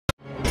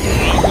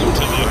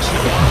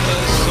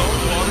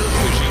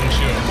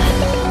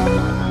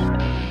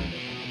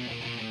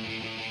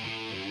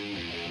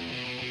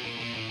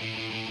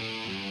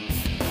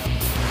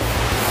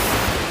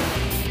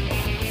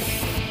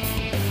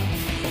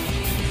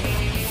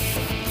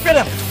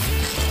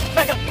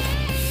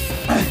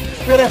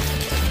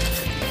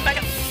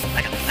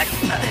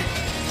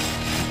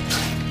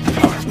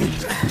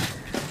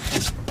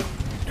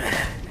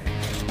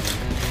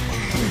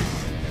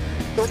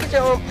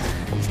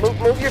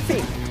back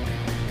feet.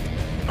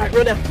 All right,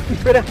 roll down.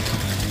 Roll down.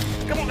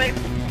 Come on, baby.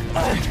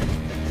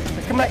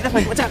 Let's come back this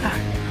way. Watch out.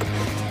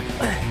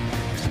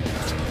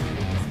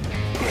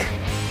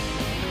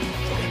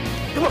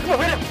 Come on,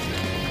 right up.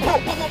 Whoa.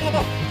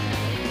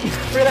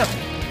 Right up.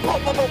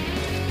 Whoa.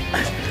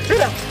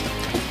 Right up.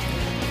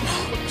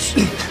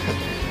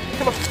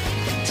 Come on.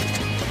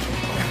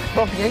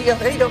 Oh,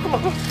 there you go. Come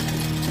on.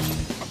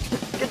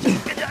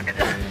 Good job.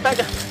 Back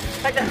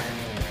down.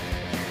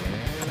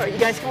 All right, you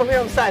guys, come over here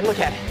on the side. Look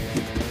at it.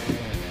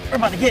 We're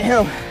about to get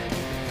him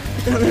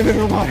in a little bit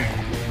of water.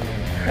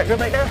 All right, go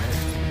back down.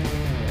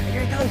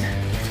 Here he comes.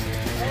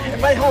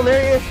 Everybody home.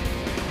 There he is.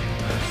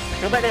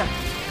 Go back down.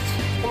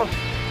 Come on.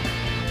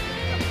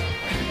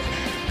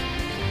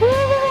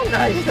 Woo,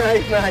 nice.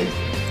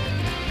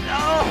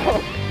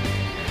 Oh!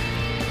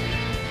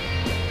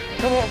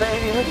 Come on,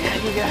 baby. Look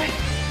at you guys.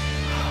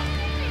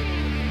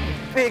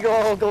 Big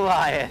old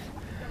Goliath.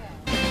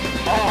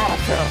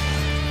 Awesome.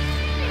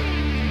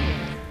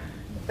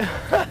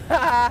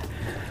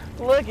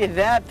 Look at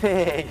that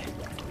pig.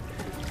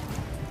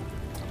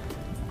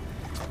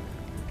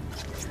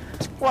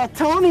 Well,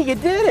 Tony, you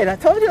did it. I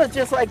told you it's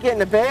just like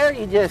getting a bear.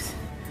 You just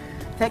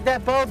take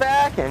that bow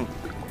back and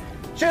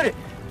shoot it.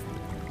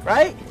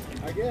 Right?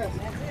 I guess.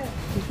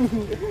 So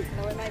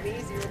it might be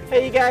easier.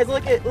 Hey, you guys,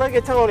 look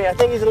at Tony. I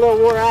think he's a little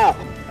wore out.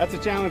 That's a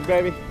challenge,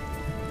 baby.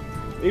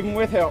 Even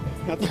with help,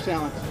 that's a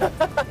challenge.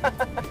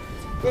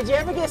 Did you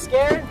ever get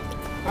scared?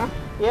 Huh?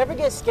 You ever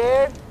get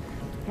scared?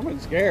 I'm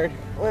not scared.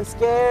 When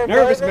scared?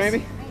 Nervous, nervous?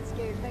 maybe. I ain't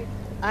scared, baby.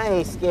 I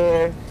ain't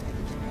scared.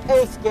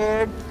 Ain't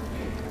scared.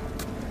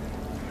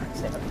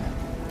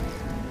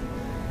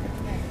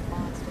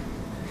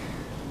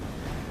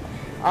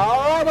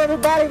 All right,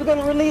 everybody, we're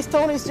gonna release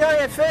Tony's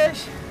giant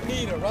fish.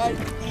 Peter, right?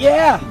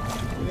 Yeah.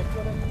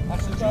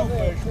 That's a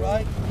jewelfish,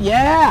 right?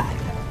 Yeah.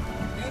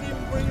 Can't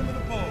even bring him in a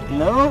boat.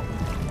 Nope.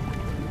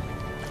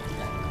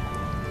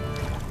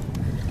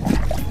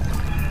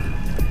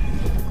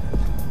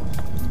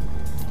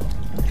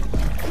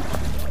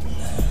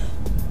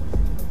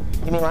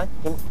 Give me one.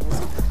 Give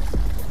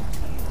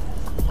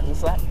me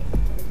slack.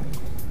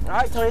 All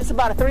right, Tony, it's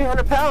about a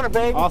 300-pounder,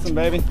 baby. Awesome,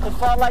 baby. It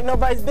felt like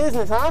nobody's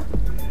business, huh?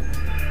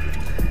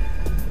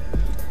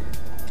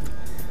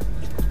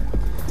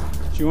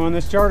 Chew on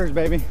this charters,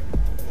 baby.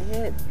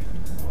 Yeah.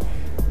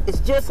 It's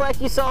just like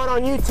you saw it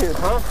on YouTube,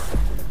 huh?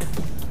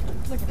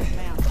 Look at his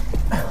mouth.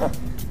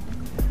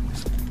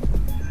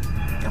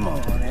 Come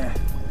on there.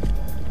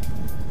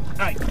 All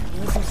right, give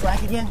me some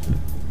slack again.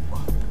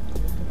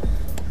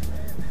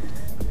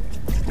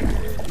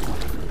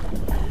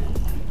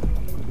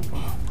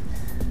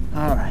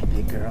 All right,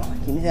 big girl.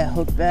 Give me that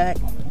hook back.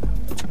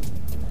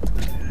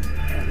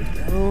 There we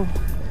go.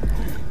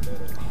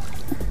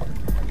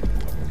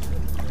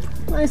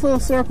 Nice little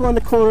circle in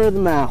the corner of the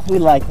mouth. We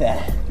like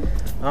that.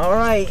 All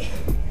right.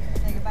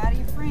 Say goodbye to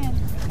your friend.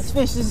 This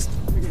fish is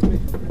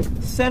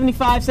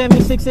 75,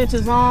 76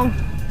 inches long.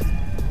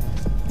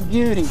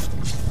 Beauty.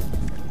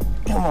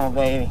 Come on,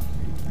 baby.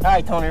 All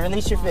right, Tony,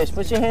 release your fish.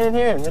 Put your hand in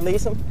here and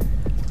release him.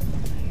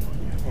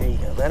 There you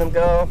go. Let him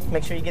go.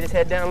 Make sure you get his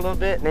head down a little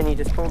bit, and then you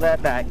just pull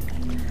that back.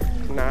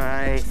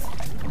 Nice.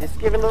 Just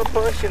give it a little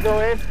push. You'll go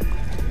in.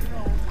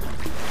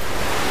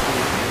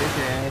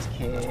 Nice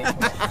kid.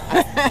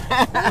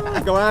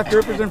 Goliath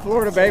Groupers in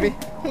Florida, baby.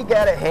 He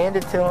got it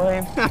handed to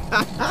him.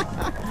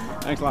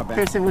 Thanks a lot, baby.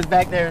 Kristen was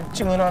back there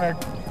chewing on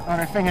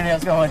her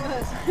fingernails, going,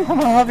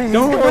 "Come on, he's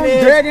Don't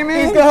drag him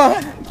in. He's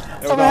going.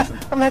 That was awesome.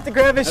 I'm gonna have to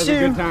grab his That was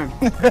shoe." a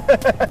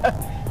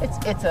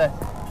good time.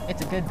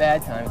 It's a good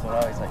bad time is what I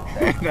always like to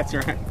say. That's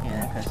right.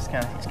 Yeah, 'cause it's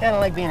kind of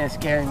like being in a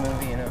scary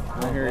movie, you know.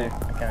 I hear you.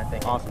 That kind of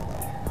thing. Awesome.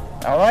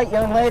 All right,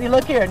 young lady,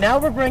 look here. Now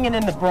we're bringing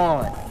in the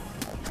brawn.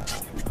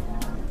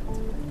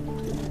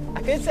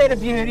 I could say the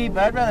beauty,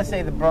 but I'd rather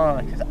say the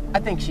brawn because I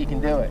think she can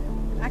do it.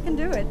 I can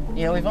do it.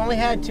 You know, we've only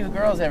had 2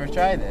 girls ever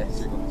try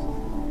this.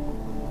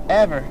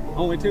 Ever.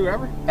 Only 2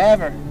 ever?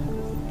 Ever.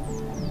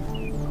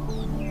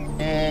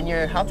 And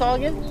you're how tall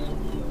again?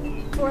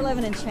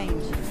 4'11" and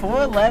change.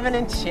 4'11"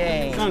 and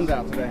change. Sun's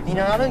out today. You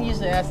know, I don't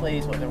usually ask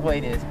ladies what their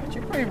weight is, but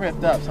you're pretty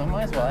ripped up, so I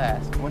might as well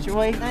ask. What's your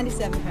weight?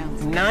 97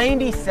 pounds.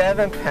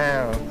 97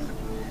 pounds.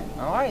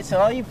 All right, so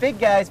all you big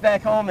guys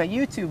back home at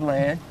YouTube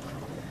land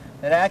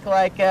that act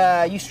like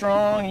you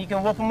strong and you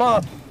can whoop them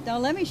up.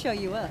 Don't let me show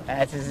you up.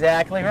 That's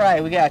exactly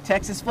right. We got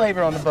Texas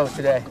flavor on the boat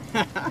today.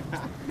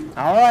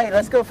 All right,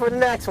 let's go for the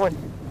next one.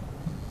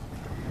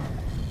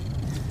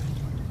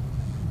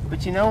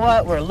 But you know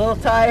what? We're a little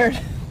tired.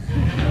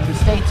 So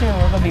stay tuned.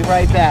 We're going to be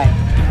right back.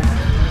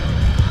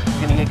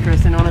 We're going to get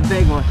Kristen on a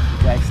big one.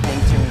 You guys stay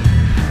tuned.